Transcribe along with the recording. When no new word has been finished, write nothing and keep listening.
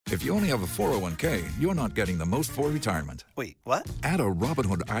If you only have a 401k, you're not getting the most for retirement. Wait, what? Add a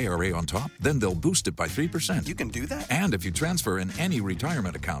Robinhood IRA on top, then they'll boost it by 3%. You can do that? And if you transfer in any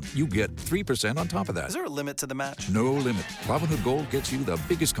retirement account, you get 3% on top of that. Is there a limit to the match? No limit. Robinhood Gold gets you the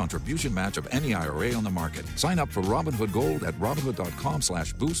biggest contribution match of any IRA on the market. Sign up for Robinhood Gold at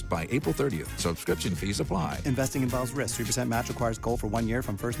Robinhood.com/boost by April 30th. Subscription fees apply. Investing involves risk. 3% match requires gold for 1 year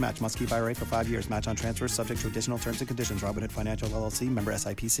from first match. Must keep IRA for 5 years. Match on transfers subject to additional terms and conditions. Robinhood Financial LLC, member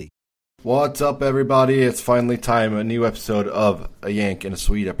SIPC. What's up, everybody? It's finally time, a new episode of a Yank and a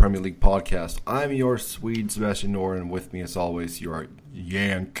Swede Premier League Podcast. I'm your Swede, Sebastian Noren, and with me, as always, your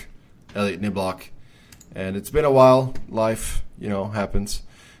Yank, Elliot Niblock. And it's been a while. Life, happens.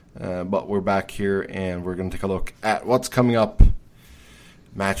 But we're back here, and we're going to take a look at what's coming up.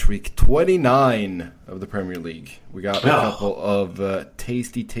 Match week 29 of the Premier League. We got a couple of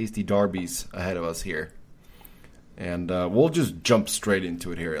tasty derbies ahead of us here. And we'll just jump straight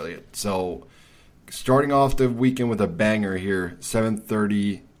into it here, Elliot. So, starting off the weekend with a banger here,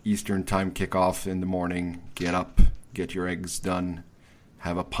 7:30 Eastern time kickoff in the morning. Get up, get your eggs done,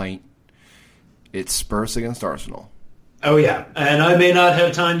 have a pint. It's Spurs against Arsenal. Oh, yeah. And I may not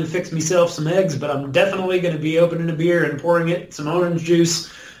have time to fix myself some eggs, but I'm definitely going to be opening a beer and pouring it some orange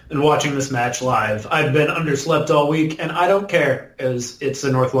juice and watching this match live. I've been underslept all week, and I don't care, as it's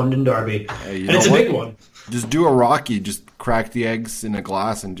the North London derby. Hey, and it's a big one. Just do a Rocky. Just crack the eggs in a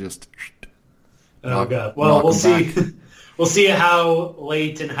glass and just... Oh, God. Well, we'll see. We'll see how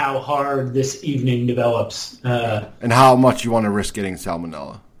late and how hard this evening develops. And how much you want to risk getting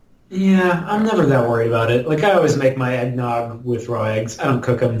salmonella. Yeah, I'm never that worried about it. Like, I always make my eggnog with raw eggs. I don't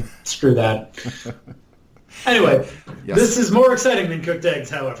cook them. Screw that. Anyway, yes. This is more exciting than cooked eggs,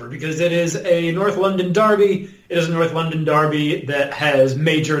 however, because it is a North London derby. It is a North London derby that has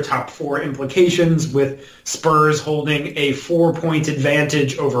major top four implications, with Spurs holding a 4-point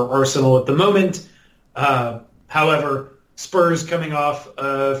advantage over Arsenal at the moment. However, Spurs coming off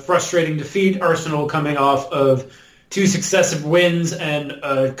a frustrating defeat, Arsenal coming off of 2 successive wins and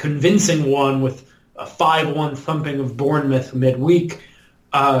a convincing one with a 5-1 thumping of Bournemouth midweek.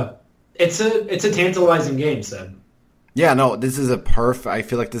 It's a tantalizing game, Seb. Yeah, no, this is I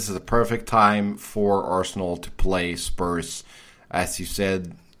feel like this is a perfect time for Arsenal to play Spurs. As you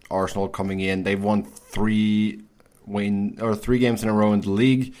said, Arsenal coming in, they've won 3 games in a row in the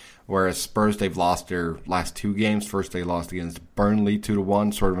league, whereas Spurs, they've lost their last 2 games. First, they lost against Burnley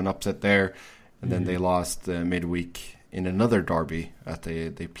 2-1, sort of an upset there, and then they lost midweek in another derby that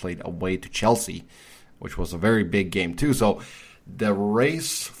they played away to Chelsea, which was a very big game too. So the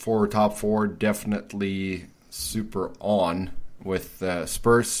race for top 4 definitely super on, with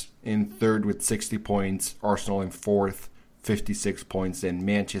Spurs in 3rd with 60 points, Arsenal in 4th, 56 points, and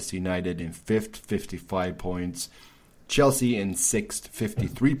Manchester United in 5th, 55 points, Chelsea in 6th,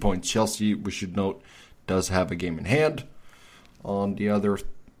 53 points. Chelsea, we should note, does have a game in hand on the other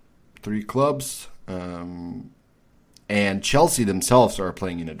 3 clubs, and Chelsea themselves are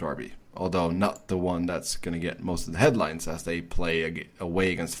playing in a derby, although not the one that's going to get most of the headlines, as they play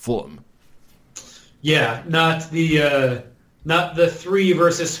away against Fulham. Yeah, not the 3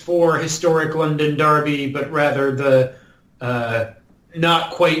 versus 4 historic London derby, but rather the not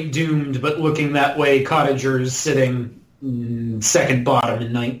quite doomed but looking that way Cottagers sitting second bottom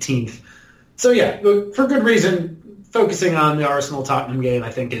in 19th. So yeah, for good reason. Focusing on the Arsenal-Tottenham game, I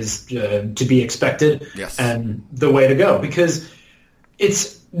think, is to be expected, yes, and the way to go, because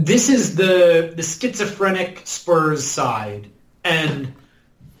this is the schizophrenic Spurs side, and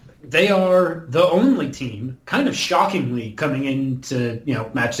they are the only team, kind of shockingly, coming into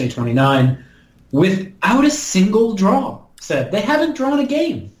match day 29 without a single draw. They haven't drawn a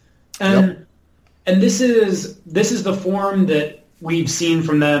game, and this is the form that we've seen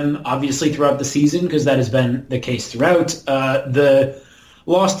from them, obviously, throughout the season, because that has been the case throughout. The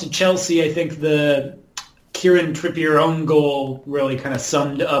loss to Chelsea, I think the Kieran Trippier own goal really kind of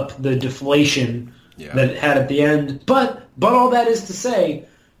summed up the deflation that it had at the end. But all that is to say,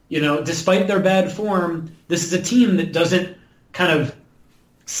 despite their bad form, this is a team that doesn't kind of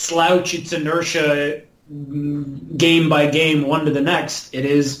slouch its inertia game by game, one to the next. It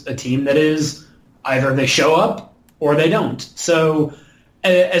is a team that is either they show up or they don't. So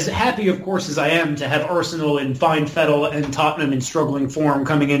as happy, of course, as I am to have Arsenal in fine fettle and Tottenham in struggling form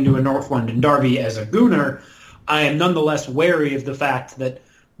coming into a North London derby as a Gooner, I am nonetheless wary of the fact that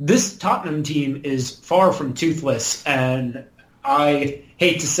this Tottenham team is far from toothless, and I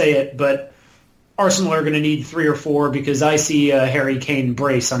hate to say it, but Arsenal are going to need 3 or 4, because I see a Harry Kane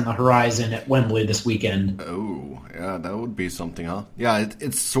brace on the horizon at Wembley this weekend. Oh, yeah, that would be something, huh? Yeah,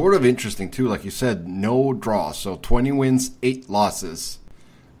 it's sort of interesting, too. Like you said, no draw. So 20 wins, 8 losses.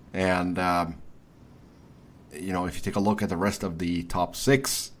 And, if you take a look at the rest of the top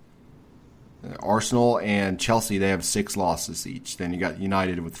 6, Arsenal and Chelsea, they have 6 losses each. Then you got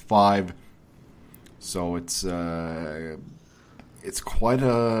United with 5. So it's quite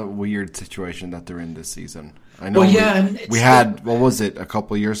a weird situation that they're in this season. I know we had, what was it, a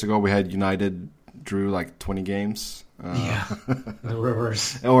couple of years ago, we had United drew like 20 games. The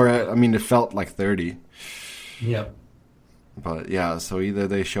reverse. Or, it felt like 30. Yep. But, yeah, so either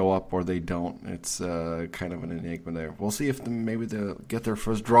they show up or they don't. It's kind of an enigma there. We'll see if maybe they'll get their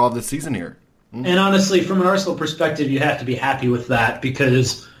first draw of the season here. And honestly, from an Arsenal perspective, you have to be happy with that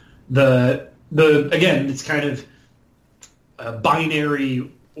because again, it's kind of a binary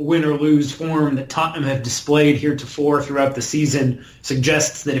win or lose form that Tottenham have displayed heretofore throughout the season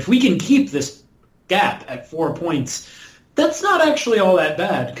suggests that if we can keep this gap at 4 points, that's not actually all that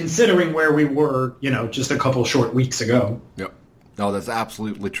bad, considering where we were, just a couple short weeks ago. Yep. No, that's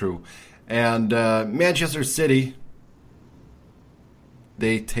absolutely true. And Manchester City,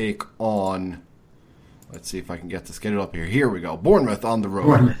 they take on, let's see if I can get the schedule up here. Here we go. Bournemouth on the road.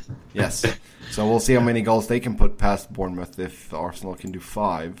 Bournemouth. Yes. So we'll see how many goals they can put past Bournemouth if Arsenal can do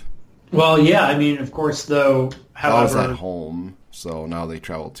 5. Well, yeah, of course, though, however... That was at home, so now they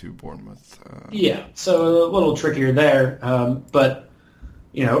travel to Bournemouth. Yeah, so a little trickier there. But,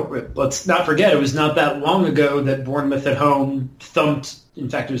 let's not forget, it was not that long ago that Bournemouth at home thumped, in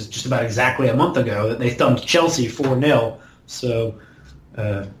fact, it was just about exactly a month ago, that they thumped Chelsea 4-0. So,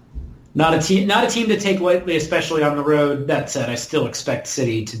 not a team to take lightly, especially on the road. That said, I still expect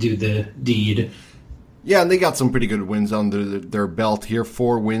City to do the deed. Yeah, and they got some pretty good wins under their belt here.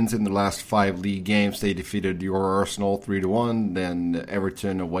 4 wins in the last 5 league games. They defeated your Arsenal 3-1, then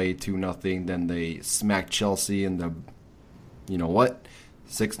Everton away 2-0. Then they smacked Chelsea in the,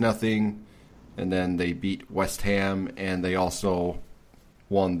 6-0. And then they beat West Ham, and they also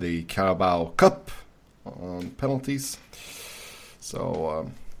won the Carabao Cup on penalties. So,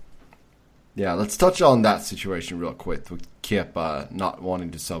 yeah, let's touch on that situation real quick with Kip not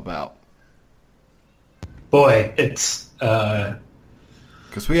wanting to sub out. Boy, it's...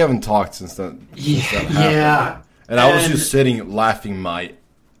 Because we haven't talked since that happened. Yeah. And I was just sitting laughing my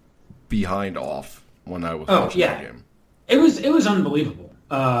behind off when I was watching the game. It was unbelievable.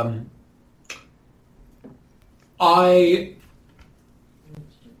 I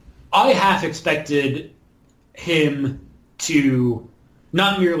half expected him to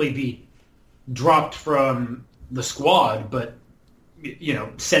not merely be dropped from the squad, but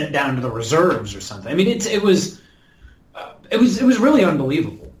sent down to the reserves or something. It was really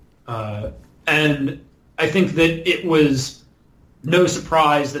unbelievable, and I think that it was no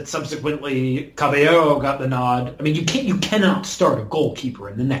surprise that subsequently Caballero got the nod. You cannot start a goalkeeper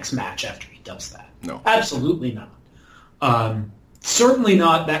in the next match after he does that. No, absolutely not. Certainly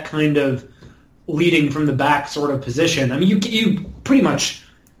not that kind of leading from the back sort of position. You pretty much.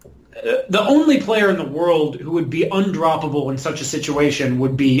 The only player in the world who would be undroppable in such a situation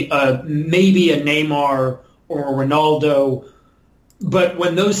would be maybe a Neymar or a Ronaldo. But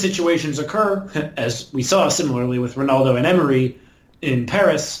when those situations occur, as we saw similarly with Ronaldo and Emery in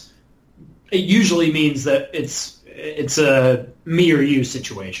Paris, it usually means that it's a me or you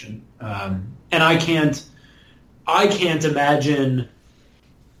situation. And I can't imagine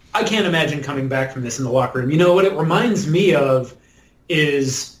coming back from this in the locker room. What it reminds me of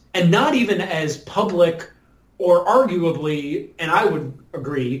is... And not even as public or arguably, and I would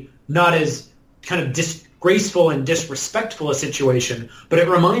agree, not as kind of disgraceful and disrespectful a situation, but it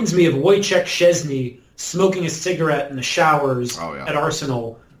reminds me of Wojciech Szczesny smoking a cigarette in the showers at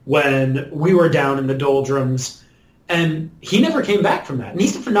Arsenal when we were down in the doldrums. And he never came back from that. And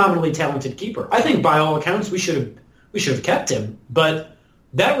he's a phenomenally talented keeper. I think by all accounts we should have kept him. But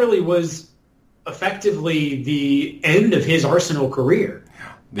that really was effectively the end of his Arsenal career.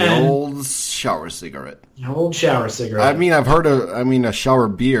 The old shower cigarette. Old shower cigarette. I've heard a shower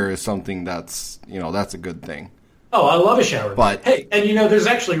beer is something that's a good thing. Oh, I love a shower beer. But hey, and there's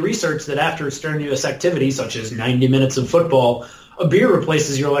actually research that after strenuous activity, such as 90 minutes of football, a beer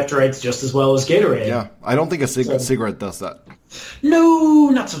replaces your electrolytes just as well as Gatorade. Yeah, I don't think a cigarette does that.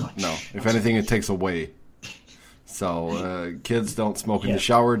 No, not so much. No, if anything, it takes away. So kids don't smoke in the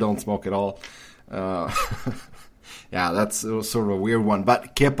shower, don't smoke at all. Yeah, that's sort of a weird one.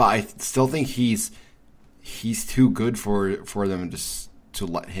 But Kepa, I still think he's too good for them just to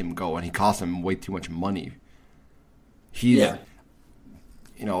let him go, and he costs them way too much money. We've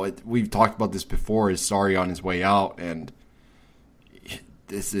talked about this before. Is Sarri on his way out, and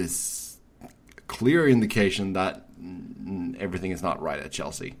this is a clear indication that everything is not right at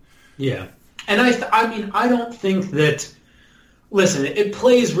Chelsea. Yeah, and I don't think that Listen, it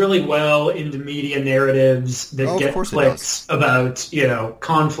plays really well into media narratives that get clicks about,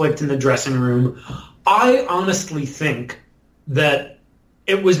 conflict in the dressing room. I honestly think that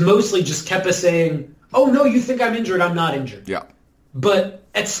it was mostly just Kepa saying, "Oh no, you think I'm injured? I'm not injured." Yeah. But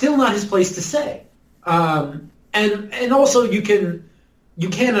it's still not his place to say. And also you can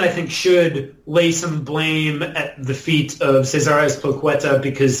and I think should lay some blame at the feet of Cesar Azpilicueta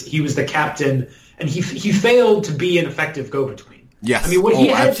because he was the captain and he failed to be an effective go-between. Yes. I mean, what he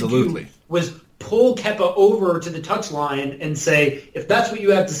had absolutely. to do was pull Kepa over to the touchline and say, if that's what you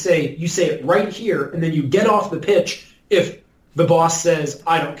have to say, you say it right here, and then you get off the pitch. If the boss says,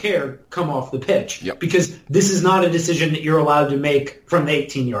 I don't care, come off the pitch. Yep. Because this is not a decision that you're allowed to make from the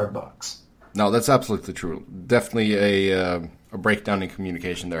 18-yard box. No, that's absolutely true. Definitely a breakdown in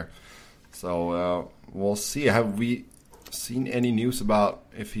communication there. So we'll see. Have we seen any news about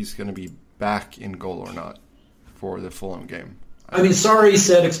if he's going to be back in goal or not for the Fulham game? I mean, Sarri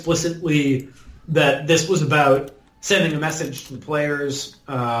said explicitly that this was about sending a message to the players.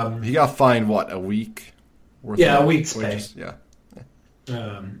 He got fined, a week? A week's pay. Yeah.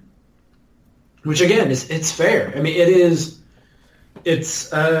 Which, again, it's fair. I mean,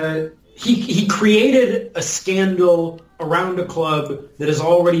 he created a scandal around a club that is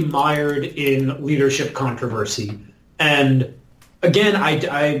already mired in leadership controversy. And, again,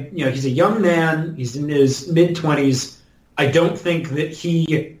 he's a young man. He's in his mid-20s. I don't think that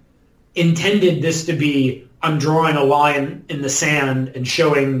he intended this to be, I'm drawing a line in the sand and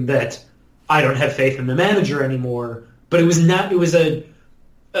showing that I don't have faith in the manager anymore. But it was a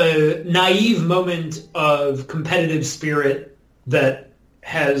naive moment of competitive spirit that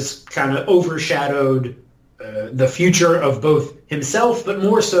has kind of overshadowed the future of both himself, but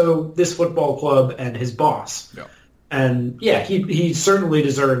more so this football club and his boss. Yeah. And he certainly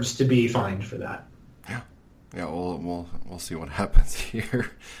deserves to be fined for that. Yeah, we'll see what happens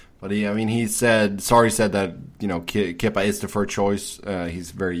here. But Sarri said that Kepa is the first choice.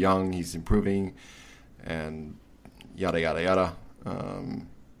 He's very young, he's improving, and yada yada yada.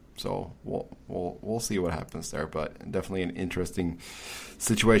 So we'll see what happens there. But definitely an interesting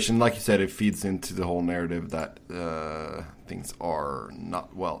situation. Like you said, it feeds into the whole narrative that things are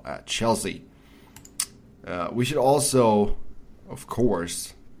not well at Chelsea. We should also, of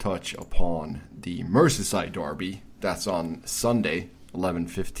course, touch upon the Merseyside derby. That's on Sunday,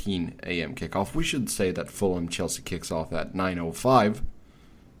 11:15 a.m. kickoff. We should say that Fulham-Chelsea kicks off at 9:05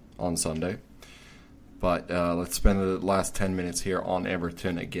 on Sunday. But let's spend the last 10 minutes here on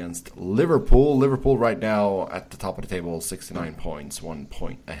Everton against Liverpool. Liverpool right now at the top of the table, 69 points, 1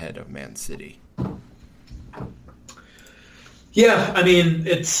 point ahead of Man City. Yeah, I mean,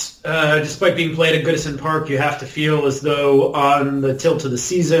 it's despite being played at Goodison Park, you have to feel as though on the tilt of the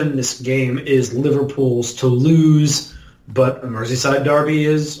season, this game is Liverpool's to lose. But a Merseyside derby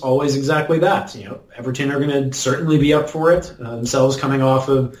is always exactly that. Everton are going to certainly be up for it, themselves coming off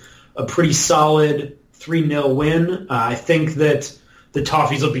of a pretty solid 3-0 win. I think that the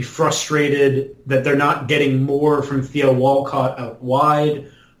Toffees will be frustrated that they're not getting more from Theo Walcott out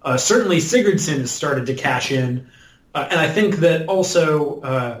wide. Certainly Sigurdsson has started to cash in. And I think that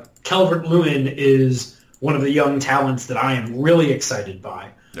also Calvert-Lewin is one of the young talents that I am really excited by.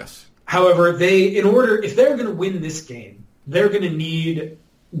 Yes. However, if they're going to win this game, they're going to need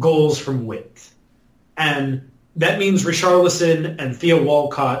goals from width. And that means Richarlison and Theo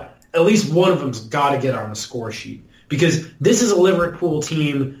Walcott, at least one of them's got to get on the score sheet. Because this is a Liverpool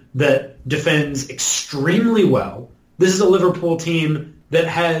team that defends extremely well. This is a Liverpool team that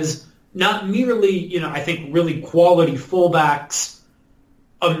has not merely, I think, really quality fullbacks,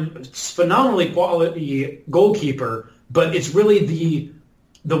 phenomenally quality goalkeeper, but it's really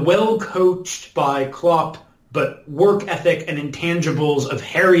the well-coached by Klopp, but work ethic and intangibles of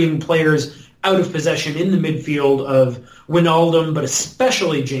harrying players out of possession in the midfield of Wijnaldum, but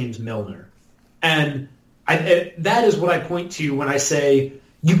especially James Milner. And that is what I point to when I say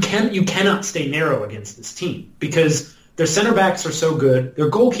you cannot stay narrow against this team because their center backs are so good, their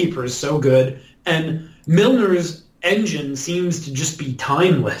goalkeeper is so good, and Milner's engine seems to just be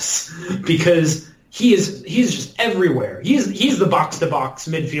timeless because he's just everywhere. He's the box-to-box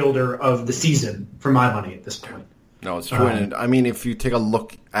midfielder of the season for my money at this point. No, it's true. And I mean, if you take a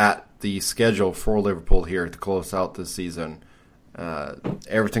look at the schedule for Liverpool here to close out this season,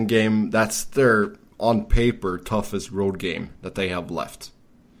 Everton game, that's their, on paper, toughest road game that they have left.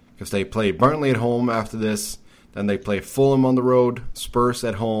 Because they play Burnley at home after this, then they play Fulham on the road, Spurs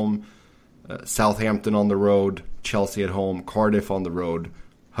at home, Southampton on the road, Chelsea at home, Cardiff on the road,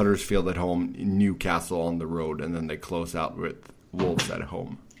 Huddersfield at home, Newcastle on the road, and then they close out with Wolves at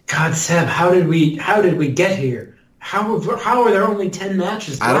home. God, Seb, how did we get here? How are there only 10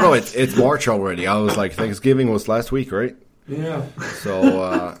 matches left? I don't know. It's March already. I was like, Thanksgiving was last week, right? Yeah.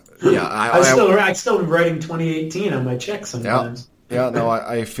 So, yeah. I still am writing 2018 on my check sometimes. Yeah, no,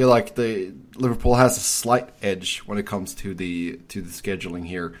 I feel like the Liverpool has a slight edge when it comes to the scheduling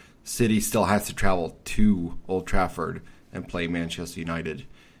here. City still has to travel to Old Trafford and play Manchester United.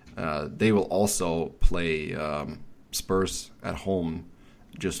 They will also play Spurs at home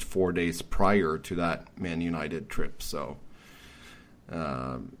just 4 days prior to that Man United trip. So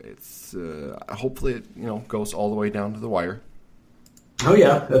it's hopefully it goes all the way down to the wire. Oh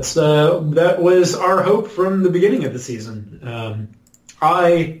yeah, that was our hope from the beginning of the season.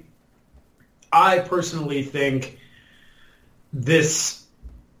 I personally think this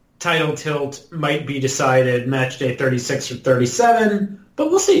title tilt might be decided match day 36 or 37, but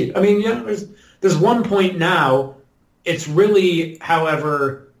we'll see. I mean, there's 1 point now. It's really,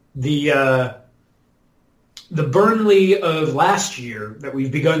 however, the Burnley of last year that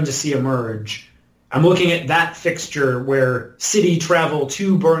we've begun to see emerge. I'm looking at that fixture where City travel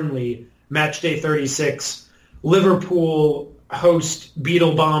to Burnley, match day 36, Liverpool host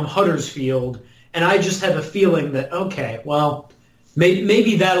Beetlebomb Huddersfield, and I just have a feeling that, okay, well,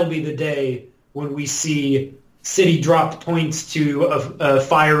 maybe that'll be the day when we see City drop points to a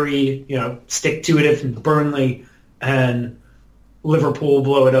fiery, stick-to-it-if Burnley, and Liverpool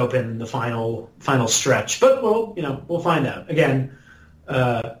blow it open in the final stretch. But we'll find out. Again,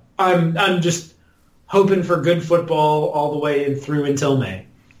 I'm just hoping for good football all the way through until May.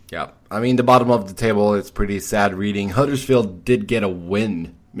 Yeah, I mean, the bottom of the table is pretty sad reading. Huddersfield did get a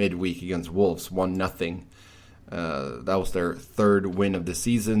win midweek against Wolves, 1-0. That was their third win of the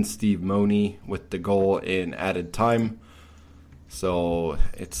season. Steve Money with the goal in added time. So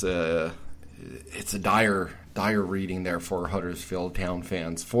it's a dire reading there for Huddersfield Town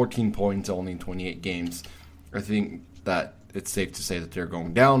fans. 14 points only in 28 games. I think that it's safe to say that they're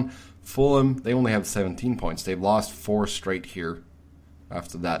going down. Fulham, they only have 17 points. They've lost 4 straight here.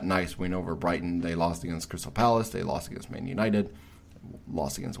 After that nice win over Brighton, they lost against Crystal Palace, they lost against Man United,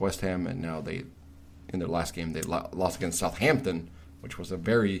 lost against West Ham, and now in their last game, they lost against Southampton, which was a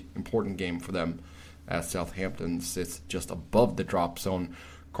very important game for them, as Southampton sits just above the drop zone.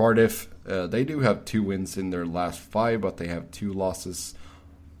 Cardiff, they do have 2 wins in their last 5, but they have 2 losses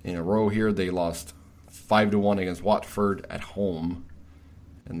in a row here. They lost 5-1 against Watford at home,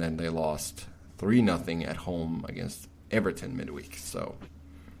 and then they lost 3-0 at home against Everton midweek. So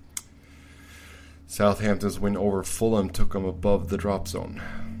Southampton's win over Fulham took them above the drop zone.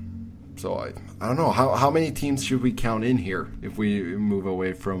 So I don't know, how many teams should we count in here if we move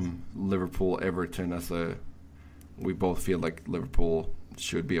away from Liverpool, Everton, we both feel like Liverpool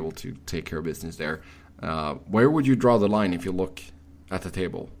should be able to take care of business there. Where would you draw the line if you look at the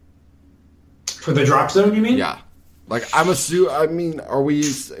table? For the drop zone, you mean? Yeah. Like, is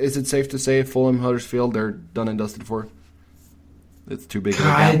it safe to say Fulham, Huddersfield, they're done and dusted for? It's too big of a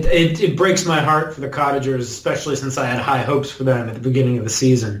gap. It breaks my heart for the Cottagers, especially since I had high hopes for them at the beginning of the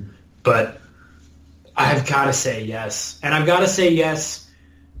season. But I've got to say yes. And I've got to say yes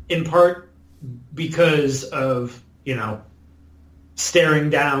in part because of, staring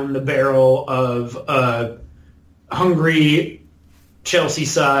down the barrel of a hungry Chelsea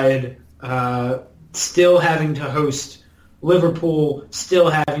side, still having to host Liverpool, still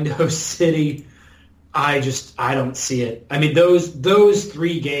having to host City. I don't see it. I mean, those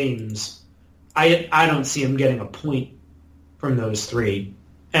 3 games, I don't see them getting a point from those 3.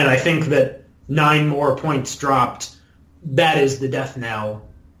 And I think that 9 more points dropped, that is the death knell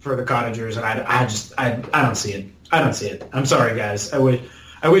for the Cottagers. And I don't see it. I don't see it. I'm sorry, guys. I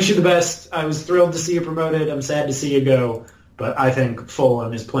wish you the best. I was thrilled to see you promoted. I'm sad to see you go. But I think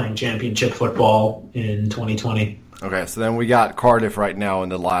Fulham is playing championship football in 2020. Okay, so then we got Cardiff right now in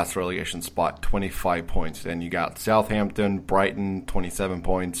the last relegation spot, 25 points. Then you got Southampton, Brighton, 27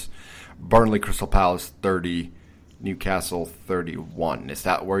 points. Burnley, Crystal Palace, 30. Newcastle, 31. Is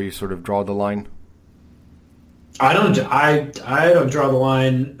that where you sort of draw the line? I don't draw the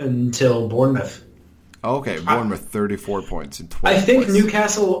line until Bournemouth. Okay, Bournemouth, 34 points in 12 I think points.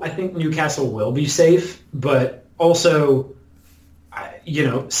 Newcastle will be safe, but also,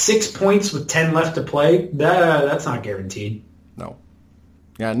 6 points with 10 left to play, that's not guaranteed. No.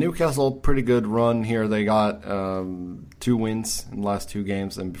 Yeah, Newcastle, pretty good run here. They got 2 wins in the last 2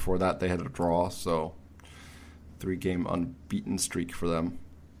 games, and before that they had a draw, so 3-game unbeaten streak for them.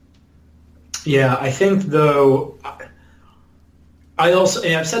 Yeah, I think, though, I've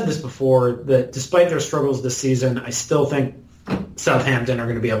said this before, that despite their struggles this season, I still think Southampton are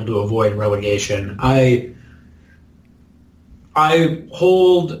going to be able to avoid relegation. I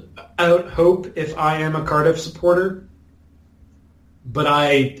out hope if I am a Cardiff supporter, but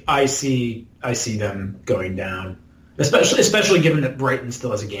I see them going down, especially given that Brighton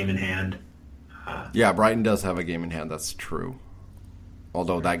still has a game in hand. Yeah, Brighton does have a game in hand. That's true.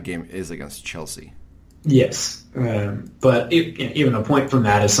 Although that game is against Chelsea. Yes, but even a point from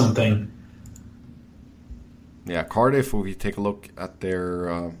that is something. Yeah, Cardiff, if we take a look at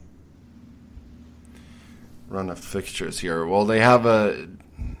their run of fixtures here, well, they have a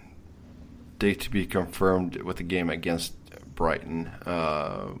date to be confirmed with the game against Brighton.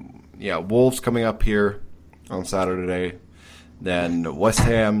 Wolves coming up here on Saturday. Then West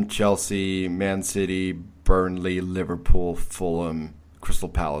Ham, Chelsea, Man City, Burnley, Liverpool, Fulham, Crystal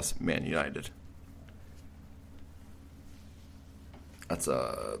Palace, Man United. That's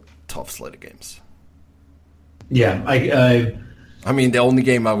a tough slate of games. Yeah, I mean, the only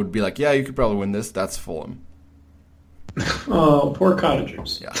game I would be like, yeah, you could probably win this, that's Fulham. Oh, poor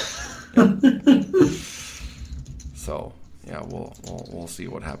cottagers. Yeah. So, yeah, we'll see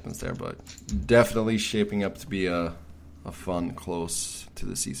what happens there, but definitely shaping up to be a fun close to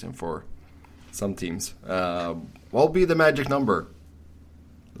the season for some teams. What will be the magic number?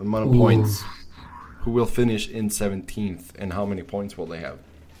 The amount of points. Who will finish in 17th, and how many points will they have?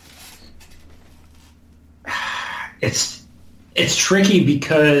 It's tricky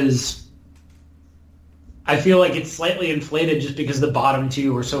because I feel like it's slightly inflated just because the bottom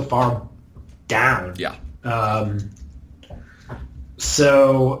two are so far down. Yeah.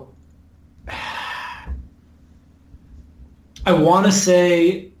 So I want to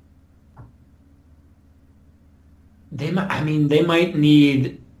say they might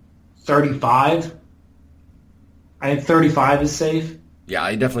need 35. I think 35 is safe. Yeah,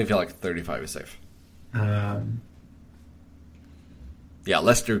 I definitely feel like 35 is safe. Yeah,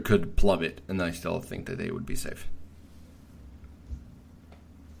 Leicester could plummet, and I still think that they would be safe.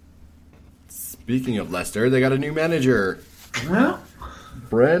 Speaking of Leicester, they got a new manager. Well,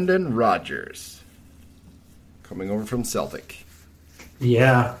 Brendan Rodgers. Coming over from Celtic.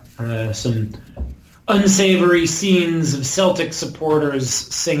 Yeah, some unsavory scenes of Celtic supporters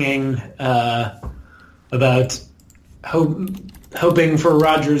singing about hoping for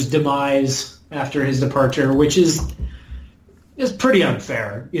Rodgers' demise after his departure, which is pretty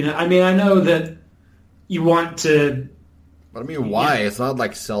unfair. I mean, I know that you want to... But I mean, why? It's not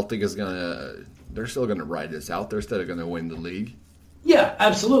like Celtic is going to... They're still going to ride this out. They're still going to win the league. Yeah,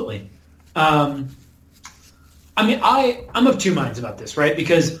 absolutely. I mean, I'm of two minds about this, right?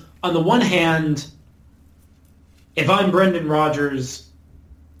 Because on the one hand, if I'm Brendan Rodgers,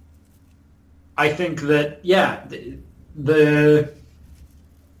 I think that, yeah, the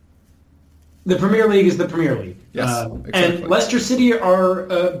Premier League is the Premier League. Yes, exactly. And Leicester City are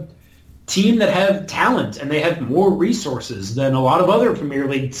a team that have talent, and they have more resources than a lot of other Premier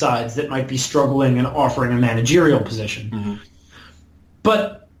League sides that might be struggling and offering a managerial position. Mm-hmm.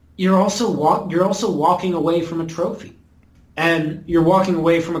 But you're also walking away from a trophy, and you're walking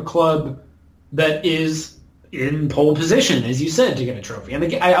away from a club that is in pole position, as you said, to get a trophy.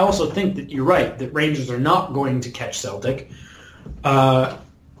 And I also think that you're right, that Rangers are not going to catch Celtic.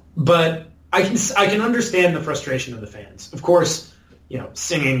 But I can understand the frustration of the fans. Of course,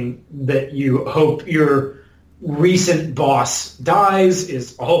 singing that you hope your recent boss dies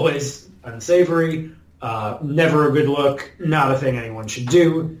is always unsavory. Never a good look. Not a thing anyone should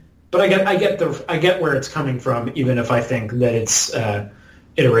do. But I get where it's coming from, even if I think that its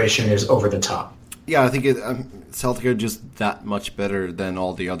iteration is over the top. Yeah, I think Celtic are just that much better than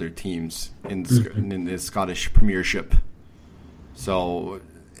all the other teams in the Scottish Premiership. So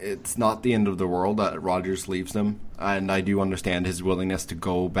it's not the end of the world that Rodgers leaves them. And I do understand his willingness to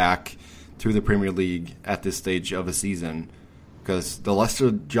go back to the Premier League at this stage of a season, because the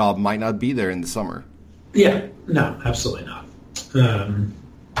Leicester job might not be there in the summer. Yeah, no, absolutely not.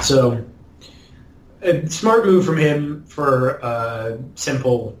 So a smart move from him for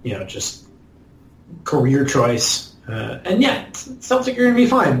simple, just career choice. And yeah, Celtic are going to be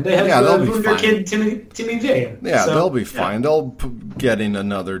fine. They have their kid, Timmy Villa. Yeah, so, they'll be fine. Yeah. They'll get in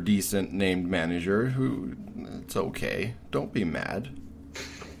another decent named manager who, it's okay. Don't be mad.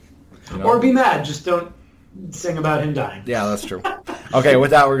 Or be mad. Just don't sing about him dying. Yeah, that's true. Okay,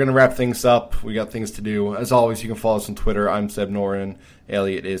 with that, we're going to wrap things up. We got things to do. As always, you can follow us on Twitter. I'm Seb Noren.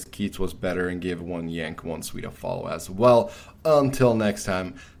 Elliot is Keats was better, and give one Yank, one Swede a follow as well. Until next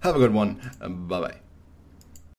time, have a good one. Bye-bye.